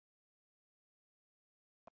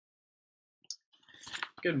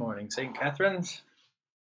Good morning, St. Catherine's.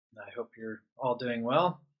 I hope you're all doing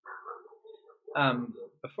well.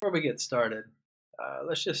 Before we get started,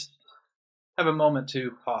 let's just have a moment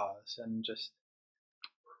to pause and just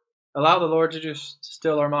allow the Lord to just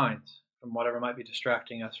still our minds from whatever might be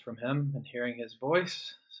distracting us from Him and hearing His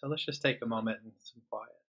voice. So let's just take a moment and some quiet.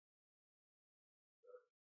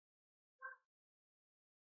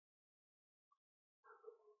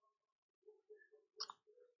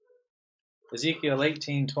 Ezekiel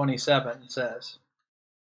 18:27 says,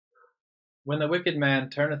 "When the wicked man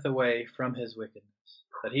turneth away from his wickedness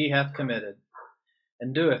that he hath committed,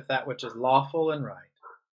 and doeth that which is lawful and right,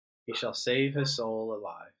 he shall save his soul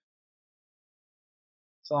alive."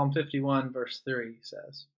 Psalm 51 verse 3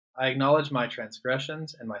 says, "I acknowledge my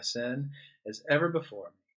transgressions, and my sin is ever before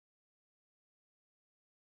me."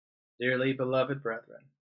 Dearly beloved brethren,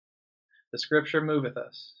 the Scripture moveth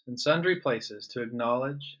us in sundry places to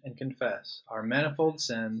acknowledge and confess our manifold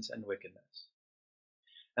sins and wickedness,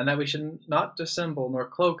 and that we should not dissemble nor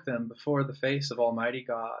cloak them before the face of Almighty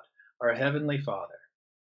God, our Heavenly Father,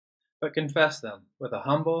 but confess them with a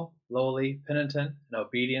humble, lowly, penitent, and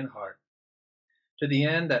obedient heart, to the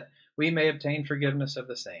end that we may obtain forgiveness of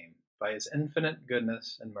the same by His infinite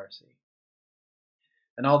goodness and mercy.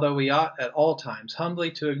 And although we ought at all times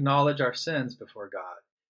humbly to acknowledge our sins before God,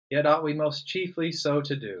 yet ought we most chiefly so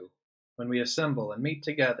to do when we assemble and meet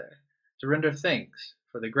together to render thanks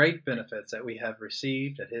for the great benefits that we have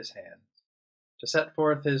received at His hands, to set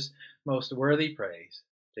forth His most worthy praise,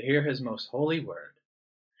 to hear His most holy word,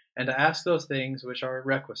 and to ask those things which are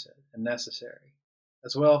requisite and necessary,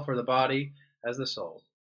 as well for the body as the soul.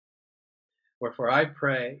 Wherefore I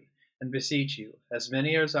pray and beseech you, as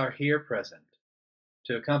many as are here present,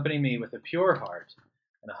 to accompany me with a pure heart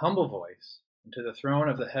and a humble voice into the throne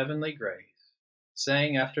of the heavenly grace,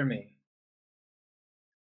 saying after me,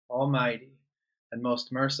 Almighty and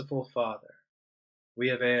most merciful Father, we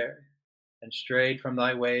have erred and strayed from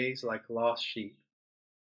thy ways like lost sheep.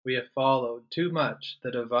 We have followed too much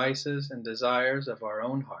the devices and desires of our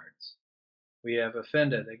own hearts. We have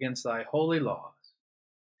offended against thy holy laws.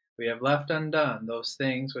 We have left undone those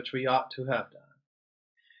things which we ought to have done,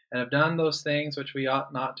 and have done those things which we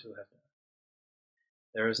ought not to have done.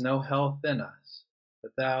 There is no health in us,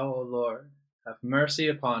 but thou, O Lord, have mercy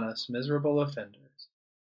upon us miserable offenders.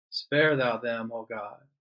 Spare thou them, O God,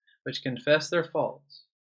 which confess their faults.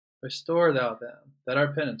 Restore thou them that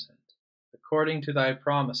are penitent, according to thy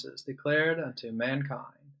promises declared unto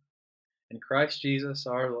mankind, in Christ Jesus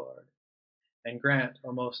our Lord. And grant,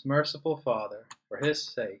 O most merciful Father, for his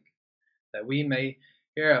sake, that we may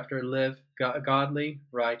hereafter live godly,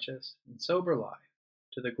 righteous, and sober life,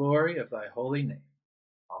 to the glory of thy holy name.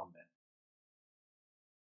 Amen.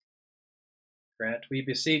 Grant, we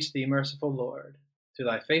beseech thee, merciful Lord, to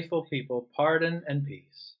thy faithful people pardon and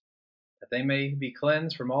peace, that they may be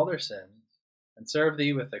cleansed from all their sins, and serve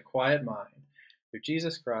thee with a quiet mind, through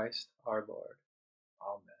Jesus Christ our Lord.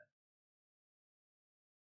 Amen.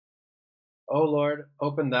 O Lord,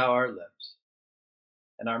 open thou our lips,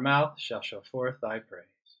 and our mouth shall show forth thy praise.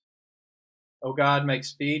 O God, make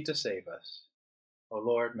speed to save us. O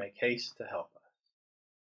Lord, make haste to help us.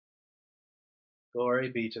 Glory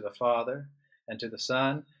be to the Father, and to the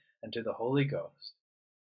Son, and to the Holy Ghost,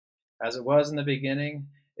 as it was in the beginning,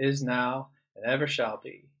 is now, and ever shall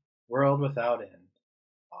be, world without end.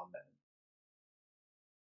 Amen.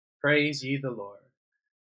 Praise ye the Lord.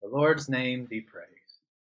 The Lord's name be praised.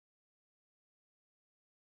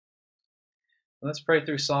 Let's pray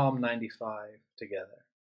through Psalm 95 together.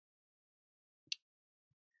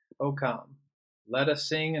 O come, let us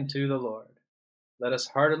sing unto the Lord. Let us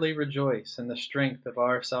heartily rejoice in the strength of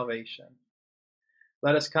our salvation.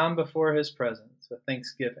 Let us come before his presence with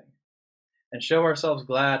thanksgiving, and show ourselves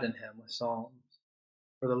glad in him with psalms.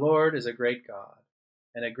 For the Lord is a great God,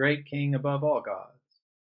 and a great King above all gods.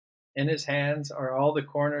 In his hands are all the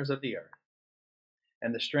corners of the earth,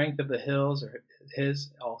 and the strength of the hills are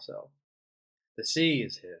his also. The sea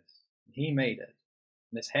is his, and he made it,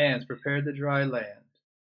 and his hands prepared the dry land.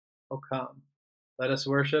 O come, let us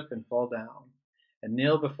worship and fall down, and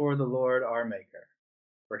kneel before the Lord our Maker.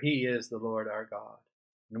 For he is the Lord our God,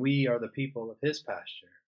 and we are the people of his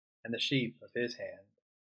pasture, and the sheep of his hand.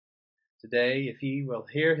 Today, if ye will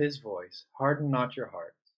hear his voice, harden not your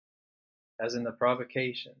hearts, as in the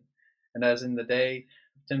provocation, and as in the day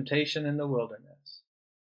of temptation in the wilderness,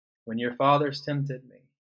 when your fathers tempted me,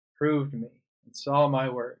 proved me, and saw my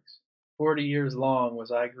works. 40 years long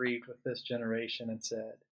was I grieved with this generation, and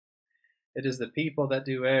said, It is the people that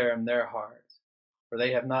do err in their hearts, for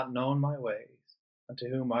they have not known my ways, unto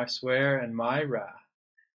whom I swear in my wrath,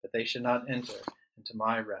 that they should not enter into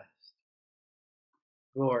my rest.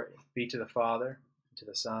 Glory be to the Father, and to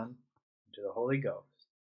the Son, and to the Holy Ghost,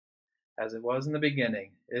 as it was in the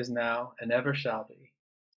beginning, is now, and ever shall be,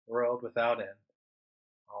 world without end.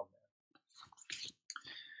 Amen.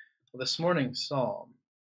 Well, this morning's psalm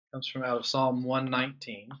comes from out of Psalm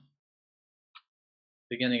 119,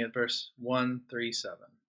 beginning at verse 137.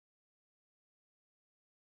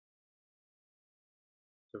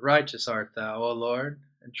 The righteous art thou, O Lord,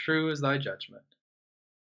 and true is thy judgment.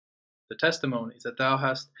 The testimonies that thou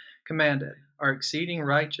hast commanded are exceeding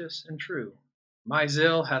righteous and true. My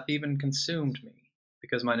zeal hath even consumed me,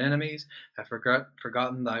 because mine enemies have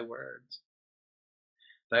forgotten thy words.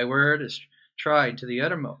 Thy word is tried to the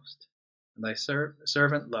uttermost, and thy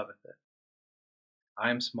servant loveth it. I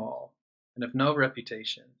am small, and of no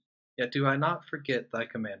reputation, yet do I not forget thy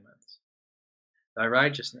commandments. Thy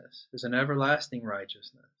righteousness is an everlasting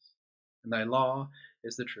righteousness, and thy law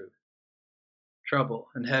is the truth. Trouble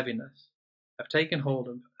and heaviness have taken hold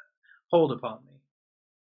upon me.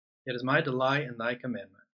 It is my delight in thy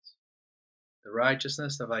commandments. The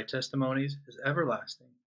righteousness of thy testimonies is everlasting.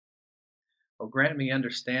 O grant me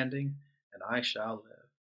understanding, and I shall live.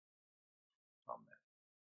 Amen.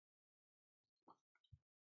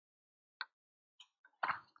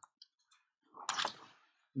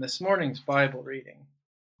 This morning's Bible reading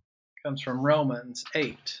comes from Romans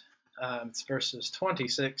 8. It's verses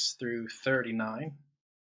 26 through 39.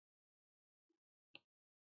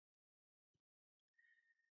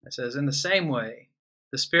 It says, in the same way,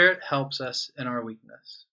 the Spirit helps us in our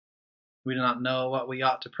weakness. We do not know what we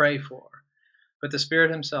ought to pray for, but the Spirit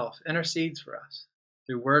himself intercedes for us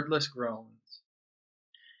through wordless groans.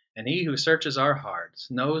 And he who searches our hearts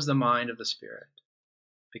knows the mind of the Spirit,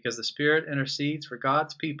 because the Spirit intercedes for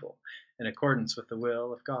God's people in accordance with the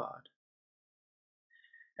will of God.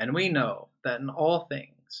 And we know that in all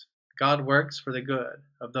things God works for the good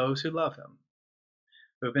of those who love him,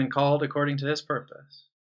 who have been called according to his purpose.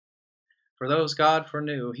 For those God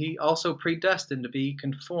foreknew, he also predestined to be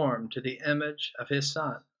conformed to the image of his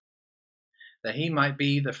Son, that he might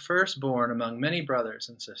be the firstborn among many brothers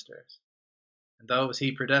and sisters. And those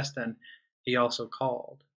he predestined, he also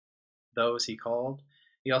called. Those he called,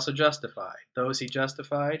 he also justified. Those he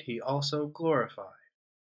justified, he also glorified.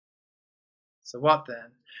 So what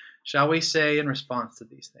then shall we say in response to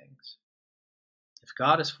these things? If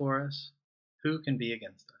God is for us, who can be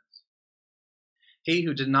against us? He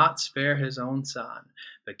who did not spare his own Son,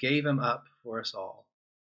 but gave him up for us all,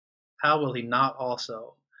 how will he not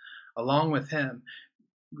also, along with him,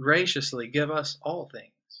 graciously give us all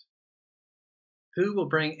things? Who will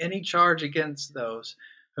bring any charge against those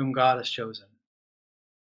whom God has chosen?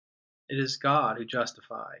 It is God who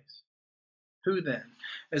justifies. Who then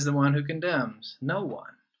is the one who condemns? No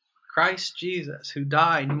one. Christ Jesus, who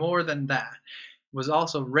died more than that, was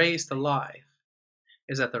also raised to life,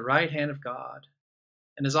 is at the right hand of God,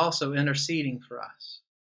 and is also interceding for us.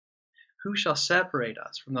 Who shall separate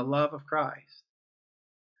us from the love of Christ?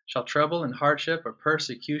 Shall trouble and hardship, or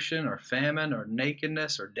persecution, or famine, or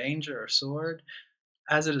nakedness, or danger, or sword?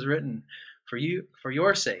 As it is written, for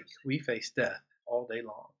your sake we face death all day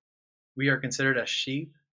long. We are considered as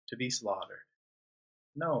sheep to be slaughtered.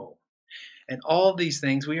 No, in all these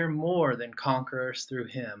things we are more than conquerors through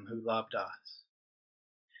him who loved us.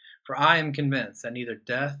 For I am convinced that neither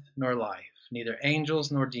death nor life, neither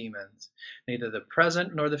angels nor demons, neither the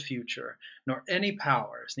present nor the future, nor any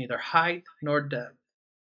powers, neither height nor depth,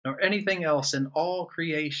 nor anything else in all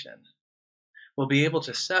creation will be able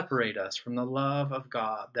to separate us from the love of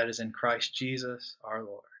God that is in Christ Jesus our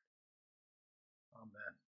Lord.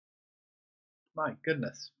 Amen. My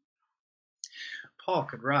goodness. Paul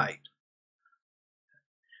could write.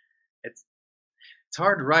 It's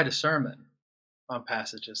hard to write a sermon on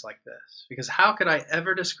passages like this, because how could I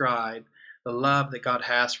ever describe the love that God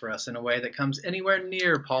has for us in a way that comes anywhere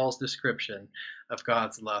near Paul's description of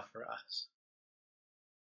God's love for us?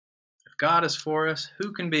 If God is for us,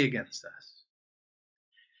 who can be against us?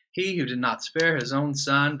 He who did not spare his own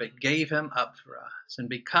Son, but gave him up for us. And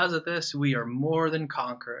because of this, we are more than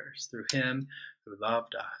conquerors through him who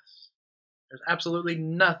loved us. There's absolutely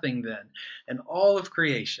nothing then in all of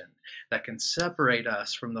creation that can separate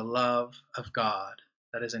us from the love of God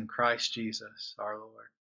that is in Christ Jesus our Lord.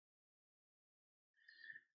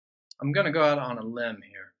 I'm going to go out on a limb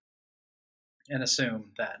here and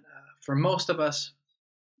assume that for most of us,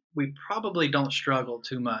 we probably don't struggle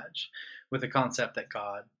too much with the concept that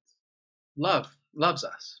God loves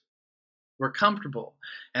us. We're comfortable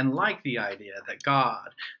and like the idea that God,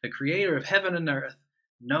 the creator of heaven and earth,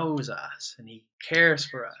 knows us and he cares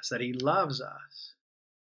for us, that he loves us.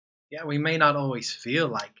 Yeah, we may not always feel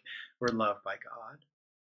like we're loved by God.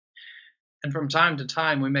 And from time to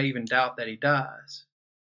time, we may even doubt that he does.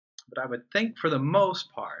 But I would think for the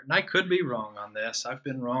most part, and I could be wrong on this, I've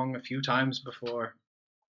been wrong a few times before,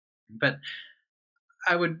 but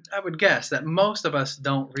I would guess that most of us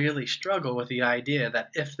don't really struggle with the idea that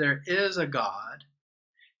if there is a God,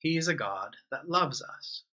 he is a God that loves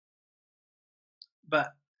us.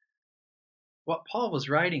 But what Paul was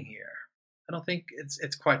writing here, I don't think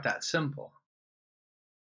it's quite that simple.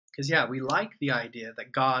 Because yeah, we like the idea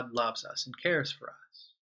that God loves us and cares for us.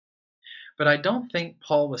 But I don't think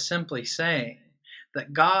Paul was simply saying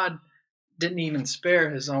that God didn't even spare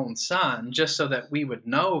his own son just so that we would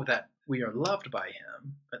know that we are loved by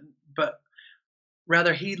him, but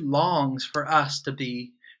rather he longs for us to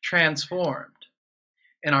be transformed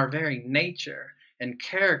in our very nature and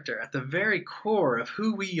character, at the very core of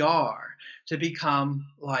who we are, to become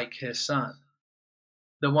like his son,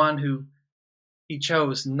 the one who he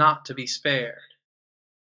chose not to be spared,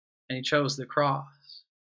 and he chose the cross.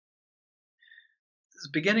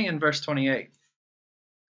 Beginning in verse 28,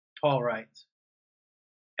 Paul writes,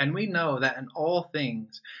 "And we know that in all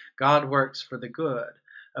things God works for the good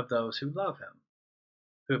of those who love him,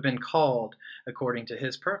 who have been called according to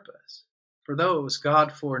his purpose. For those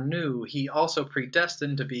God foreknew, he also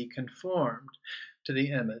predestined to be conformed to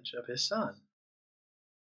the image of his Son,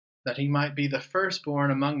 that he might be the firstborn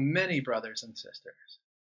among many brothers and sisters."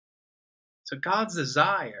 So God's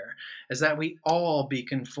desire is that we all be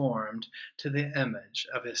conformed to the image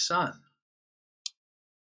of his Son.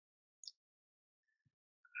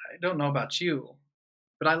 I don't know about you,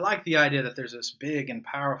 but I like the idea that there's this big and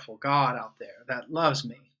powerful God out there that loves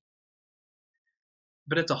me.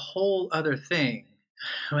 But it's a whole other thing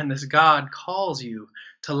when this God calls you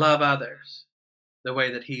to love others the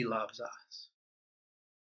way that he loves us.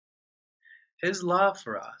 His love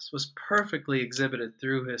for us was perfectly exhibited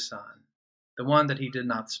through his Son, the one that he did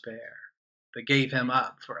not spare, but gave him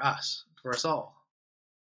up for us all.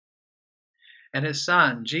 And his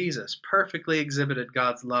Son, Jesus, perfectly exhibited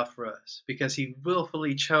God's love for us because he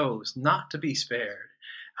willfully chose not to be spared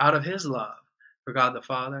out of his love for God the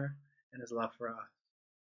Father and his love for us.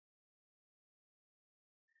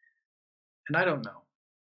 And I don't know,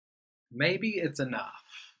 maybe it's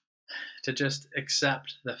enough to just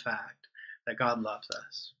accept the fact that God loves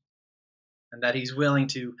us and that he's willing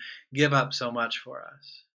to give up so much for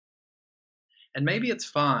us. And maybe it's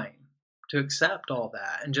fine to accept all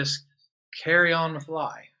that and just carry on with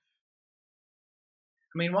life.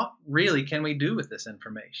 I mean, what really can we do with this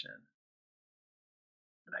information?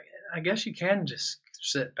 I guess you can just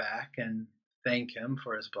sit back and thank him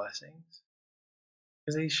for his blessings.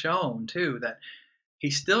 Because he's shown, too, that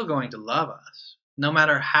he's still going to love us, no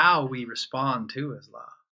matter how we respond to his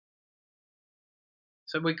love.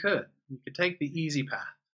 So we could take the easy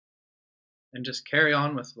path and just carry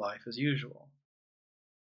on with life as usual.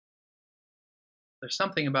 There's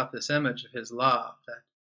something about this image of his love that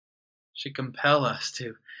should compel us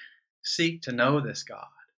to seek to know this God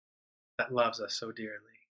that loves us so dearly.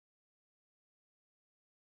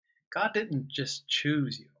 God didn't just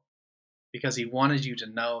choose you because he wanted you to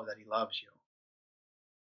know that he loves you,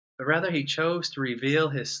 but rather he chose to reveal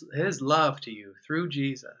his love to you through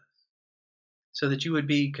Jesus so that you would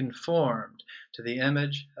be conformed to the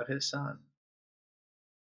image of his Son.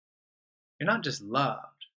 You're not just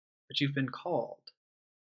loved, but you've been called.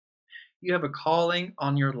 You have a calling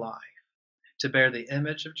on your life to bear the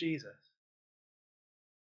image of Jesus.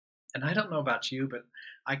 And I don't know about you, but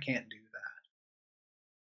I can't do that.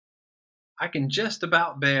 I can just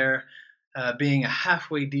about bear being a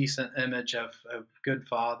halfway decent image of a good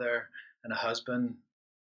father and a husband.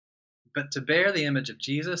 But to bear the image of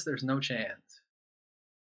Jesus, there's no chance.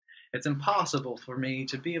 It's impossible for me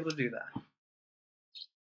to be able to do that.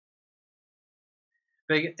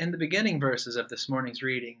 But in the beginning verses of this morning's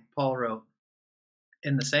reading, Paul wrote,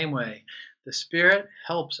 "In the same way, the Spirit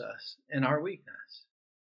helps us in our weakness.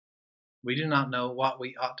 We do not know what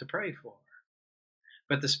we ought to pray for,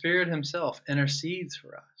 but the Spirit himself intercedes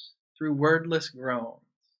for us through wordless groans.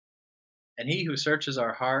 And he who searches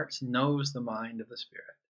our hearts knows the mind of the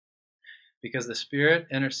Spirit, because the Spirit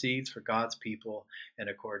intercedes for God's people in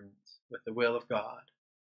accordance with the will of God."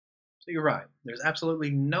 So you're right. There's absolutely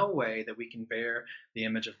no way that we can bear the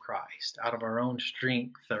image of Christ out of our own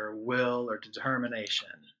strength or will or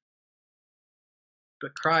determination.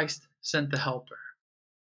 But Christ sent the Helper,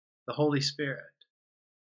 the Holy Spirit.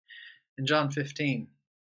 In John 15,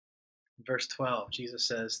 verse 12, Jesus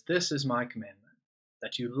says, "This is my commandment,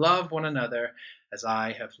 that you love one another as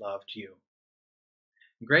I have loved you.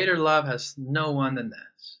 Greater love has no one than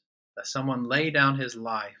this, that someone lay down his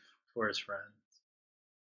life for his friends."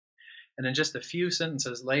 And in just a few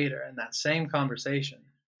sentences later, in that same conversation,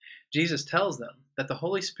 Jesus tells them that the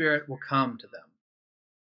Holy Spirit will come to them.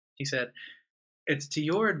 He said, "It's to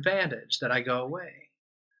your advantage that I go away.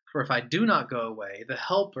 For if I do not go away, the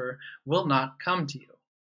Helper will not come to you.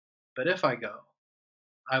 But if I go,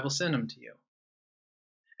 I will send him to you.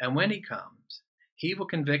 And when he comes, he will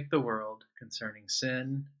convict the world concerning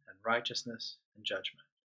sin and righteousness and judgment."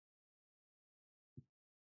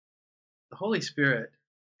 The Holy Spirit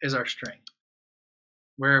is our strength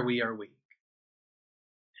where we are weak.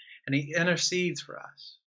 And he intercedes for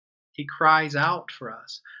us. He cries out for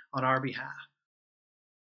us on our behalf.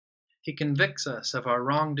 He convicts us of our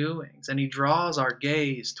wrongdoings, and he draws our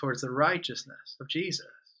gaze towards the righteousness of Jesus.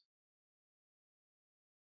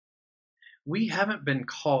 We haven't been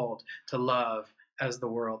called to love as the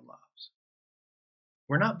world loves.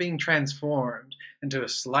 We're not being transformed into a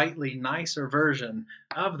slightly nicer version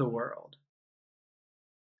of the world.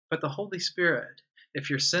 But the Holy Spirit, if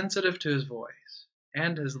you're sensitive to his voice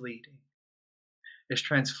and his leading, is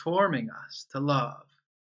transforming us to love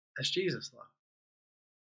as Jesus loved.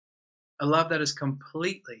 A love that is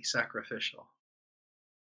completely sacrificial.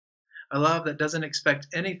 A love that doesn't expect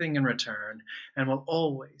anything in return and will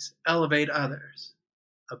always elevate others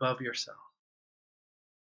above yourself.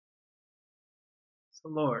 So,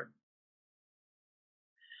 Lord,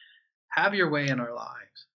 have your way in our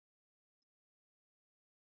lives.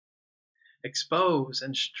 Expose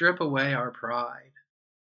and strip away our pride,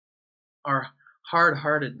 our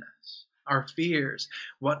hard-heartedness, our fears,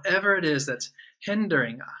 whatever it is that's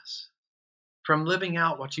hindering us from living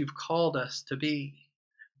out what you've called us to be,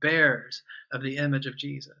 bearers of the image of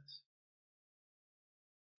Jesus.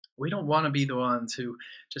 We don't want to be the ones who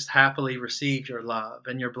just happily receive your love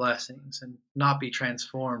and your blessings and not be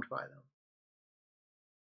transformed by them.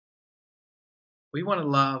 We want to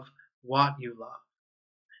love what you love,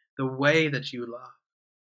 the way that you love.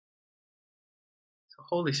 So,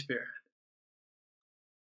 Holy Spirit,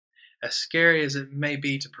 as scary as it may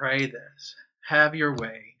be to pray this, have your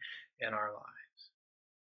way in our lives.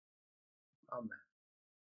 Amen.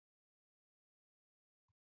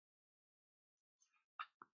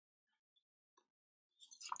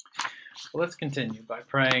 Well, let's continue by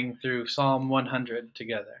praying through Psalm 100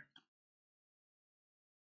 together.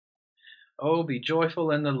 Oh, be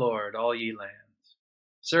joyful in the Lord, all ye lands.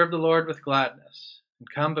 Serve the Lord with gladness, and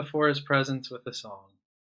come before his presence with a song.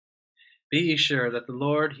 Be ye sure that the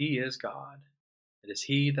Lord, he is God. It is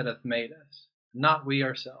he that hath made us, not we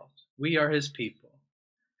ourselves. We are his people,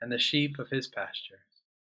 and the sheep of his pastures.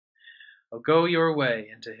 O go your way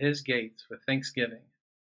into his gates with thanksgiving,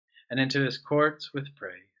 and into his courts with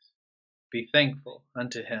praise. Be thankful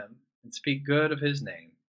unto him, and speak good of his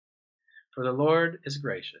name. For the Lord is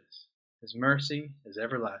gracious, his mercy is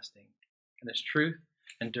everlasting, and his truth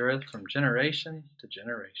endureth from generation to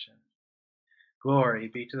generation. Glory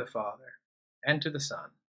be to the Father, and to the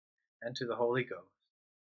Son, and to the Holy Ghost,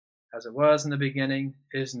 as it was in the beginning,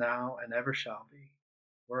 is now, and ever shall be,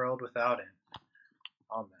 world without end.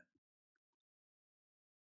 Amen.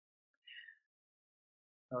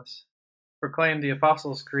 Let's proclaim the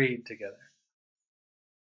Apostles' Creed together.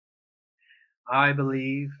 I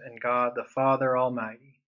believe in God the Father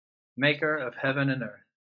Almighty, maker of heaven and earth,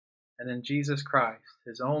 and in Jesus Christ,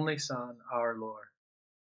 his only Son, our Lord,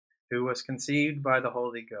 who was conceived by the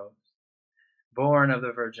Holy Ghost, born of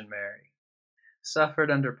the Virgin Mary, suffered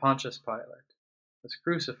under Pontius Pilate, was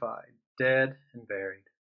crucified, dead, and buried.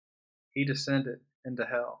 He descended into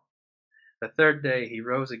hell. The third day he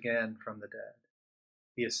rose again from the dead.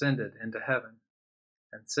 He ascended into heaven,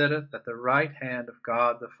 and sitteth at the right hand of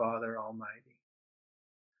God the Father Almighty.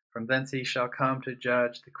 From thence he shall come to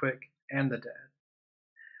judge the quick and the dead.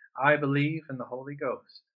 I believe in the Holy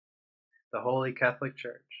Ghost, the Holy Catholic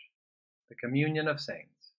Church, the communion of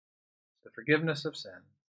saints, the forgiveness of sins,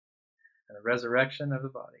 and the resurrection of the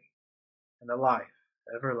body, and the life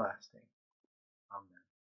everlasting. Amen.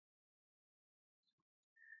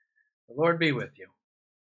 The Lord be with you,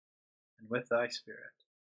 and with thy spirit.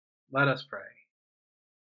 Let us pray.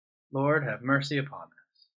 Lord, have mercy upon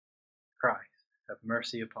us. Christ, have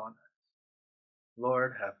mercy upon us.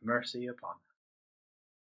 Lord, have mercy upon us.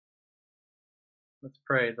 Let's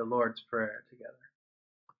pray the Lord's Prayer together.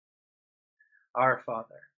 Our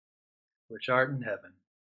Father, which art in heaven,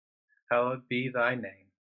 hallowed be thy name.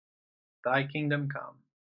 Thy kingdom come,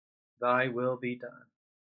 thy will be done,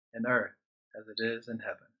 in earth as it is in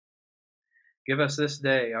heaven. Give us this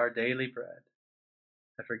day our daily bread,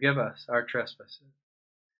 and forgive us our trespasses,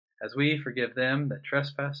 as we forgive them that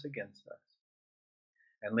trespass against us.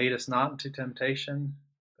 And lead us not into temptation,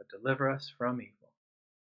 but deliver us from evil.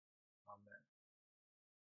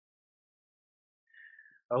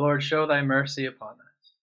 O Lord, show thy mercy upon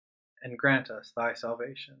us, and grant us thy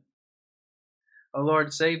salvation. O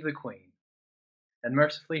Lord, save the Queen, and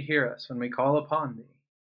mercifully hear us when we call upon thee.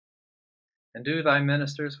 Endue thy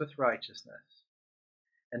ministers with righteousness,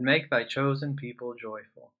 and make thy chosen people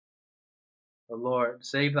joyful. O Lord,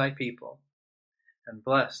 save thy people, and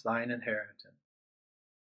bless thine inheritance.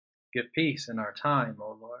 Give peace in our time,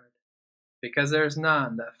 O Lord, because there is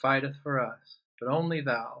none that fighteth for us, but only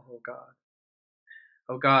thou, O God.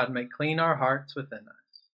 O God, make clean our hearts within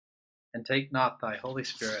us, and take not thy Holy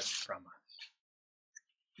Spirit from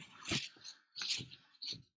us.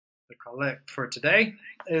 The collect for today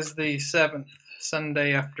is the 7th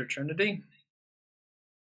Sunday after Trinity.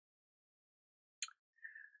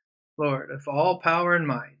 Lord, of all power and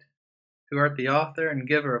might, who art the author and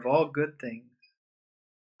giver of all good things,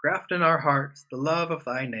 graft in our hearts the love of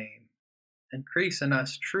thy name, increase in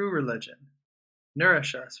us true religion,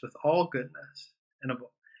 nourish us with all goodness,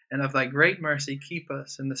 and of thy great mercy keep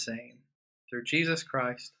us in the same, through Jesus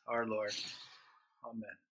Christ our Lord. Amen.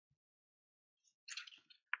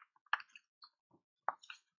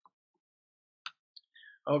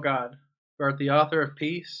 O God, who art the author of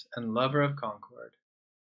peace and lover of concord,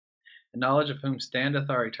 in knowledge of whom standeth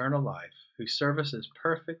our eternal life, whose service is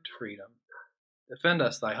perfect freedom, defend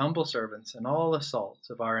us, thy humble servants, in all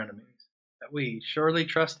assaults of our enemies, that we, surely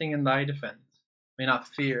trusting in thy defense, may not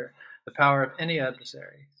fear the power of any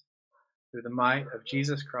adversaries, through the might of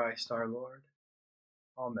Jesus Christ our Lord.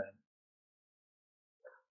 Amen.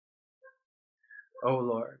 O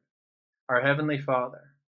Lord, our heavenly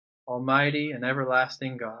Father, almighty and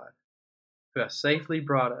everlasting God, who hast safely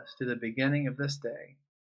brought us to the beginning of this day,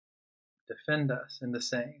 defend us in the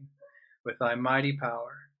same with thy mighty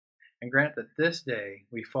power, and grant that this day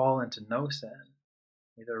we fall into no sin,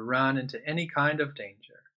 neither run into any kind of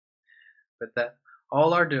danger, but that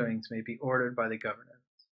all our doings may be ordered by the governance,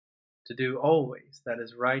 to do always that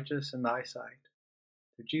is righteous in thy sight.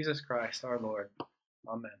 Through Jesus Christ our Lord.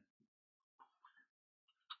 Amen.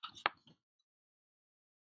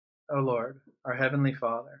 O Lord, our heavenly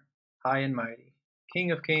Father, high and mighty,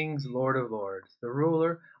 King of kings, Lord of lords, the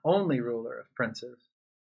ruler, only ruler of princes,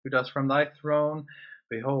 who dost from thy throne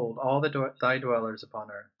behold all thy dwellers upon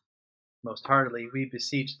earth, most heartily we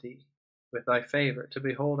beseech thee, with thy favor, to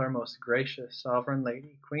behold our most gracious sovereign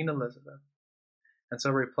Lady, Queen Elizabeth, and so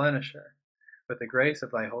replenish her with the grace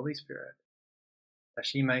of thy Holy Spirit, that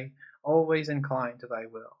she may always incline to thy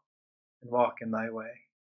will, and walk in thy way.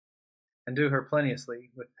 And do her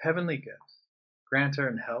plenteously with heavenly gifts. Grant her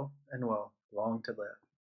in health and wealth long to live.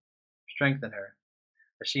 Strengthen her,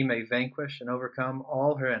 that she may vanquish and overcome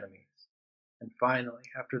all her enemies. And finally,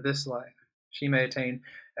 after this life, she may attain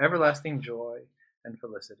everlasting joy and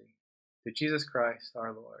felicity. Through Jesus Christ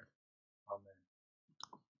our Lord. Amen.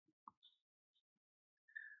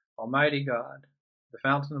 Almighty God, the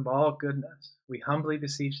fountain of all goodness, we humbly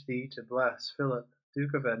beseech thee to bless Philip,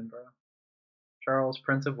 Duke of Edinburgh, Charles,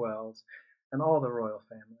 Prince of Wales, and all the royal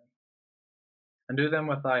family. Endue them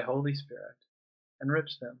with thy Holy Spirit,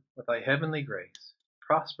 enrich them with thy heavenly grace,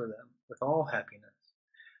 prosper them with all happiness,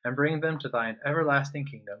 and bring them to thine everlasting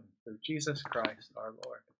kingdom through Jesus Christ our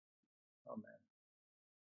Lord. Amen.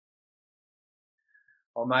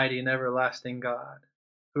 Almighty and everlasting God,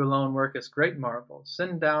 who alone workest great marvels,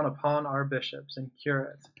 send down upon our bishops and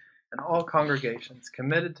curates and all congregations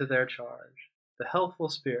committed to their charge the healthful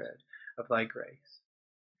spirit of thy grace,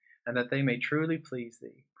 and that they may truly please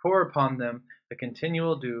thee, pour upon them the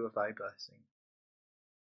continual dew of thy blessing.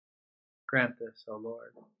 Grant this, O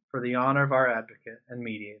Lord, for the honor of our advocate and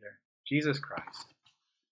mediator, Jesus Christ.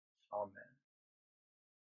 Amen.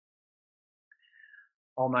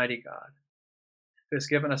 Almighty God, who hast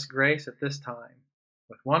given us grace at this time,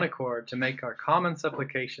 with one accord to make our common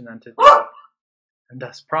supplication unto thee, and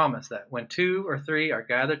dost promise that when 2 or 3 are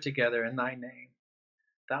gathered together in thy name,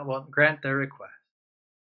 thou wilt grant their request.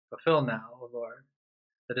 Fulfill now, O Lord,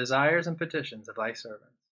 the desires and petitions of thy servants,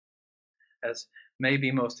 as may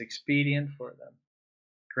be most expedient for them,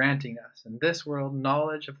 granting us in this world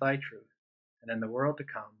knowledge of thy truth, and in the world to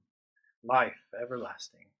come, life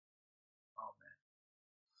everlasting. Amen.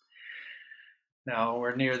 Now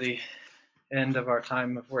we're near the end of our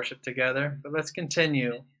time of worship together, but let's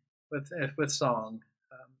continue with song,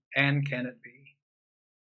 And Can It Be?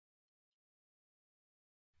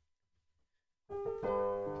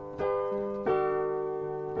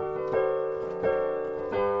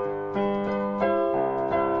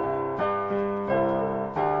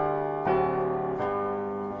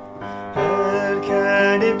 And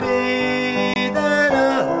can it be that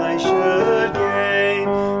I should gain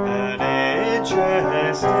an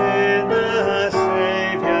interest in the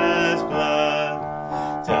Saviour's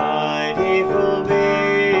blood,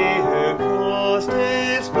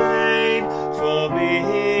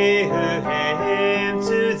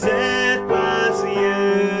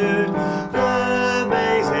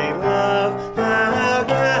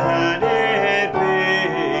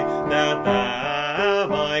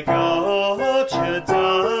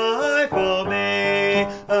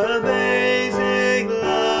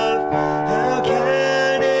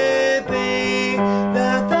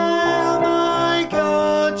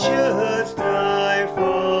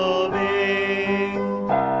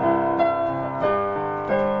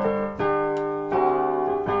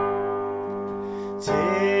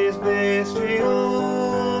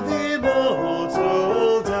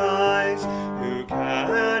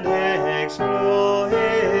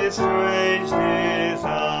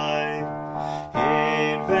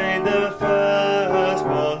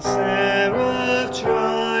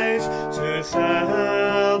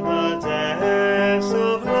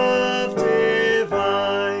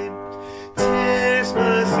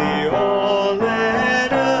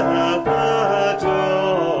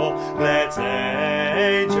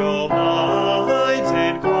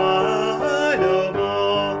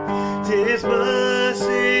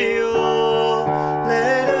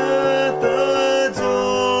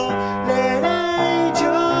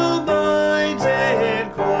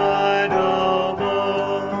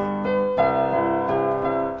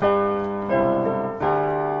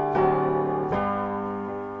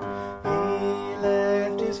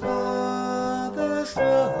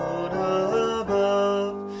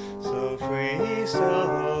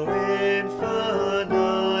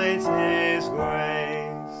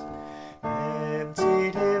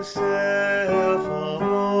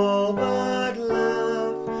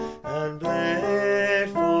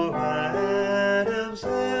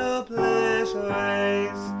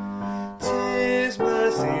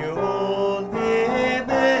 pure,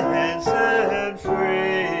 immense, and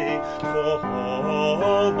free. For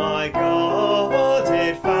all my God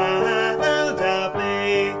it found out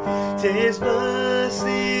me. 'Tis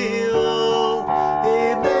mercy all,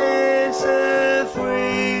 immense and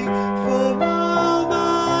free. For all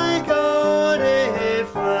my God it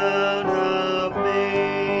found out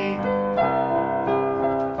me.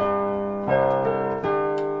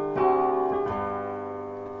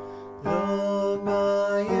 Long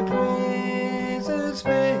my imprisoned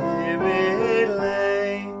spirit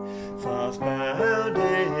lay, fast bound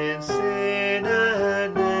in sin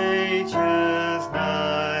and nature's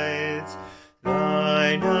nights.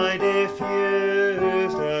 Thine eye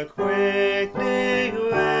diffused a quickening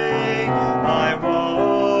ray. I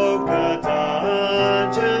woke the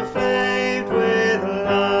dungeon flamed with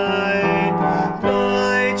light.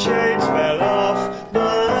 My chains fell off,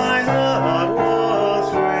 my heart was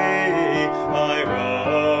free. I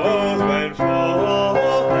rose, went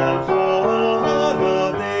forth and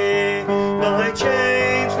followed thee. My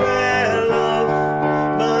chains fell off,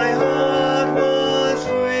 my heart was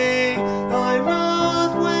free. I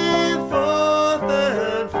rose, went forth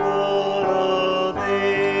and followed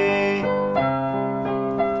thee.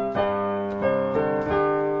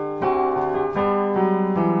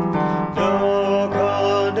 No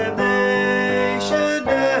condemnation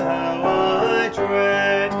now I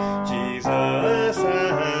dread. Jesus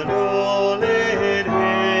and all in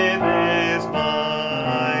Him is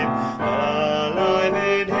mine. Alive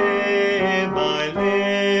in Him, my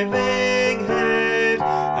living head,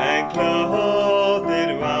 and clothed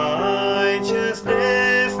in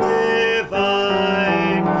righteousness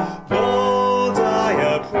divine. Bold I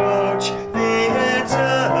approach the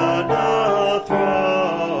eternal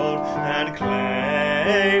throne, and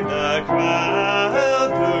claim the crown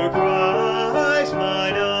through Christ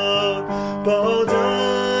mine own. Bold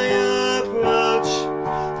I approach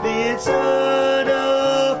the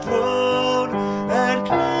eternal throne, and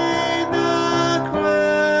claim the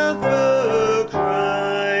crown through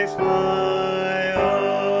Christ my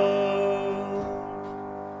own.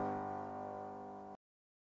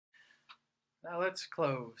 Now let's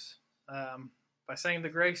close by saying the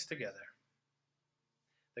grace together.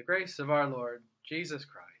 The grace of our Lord Jesus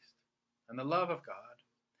Christ, and the love of God,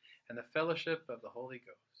 and the fellowship of the Holy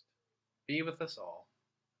Ghost be with us all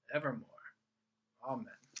evermore.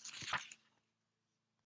 Amen.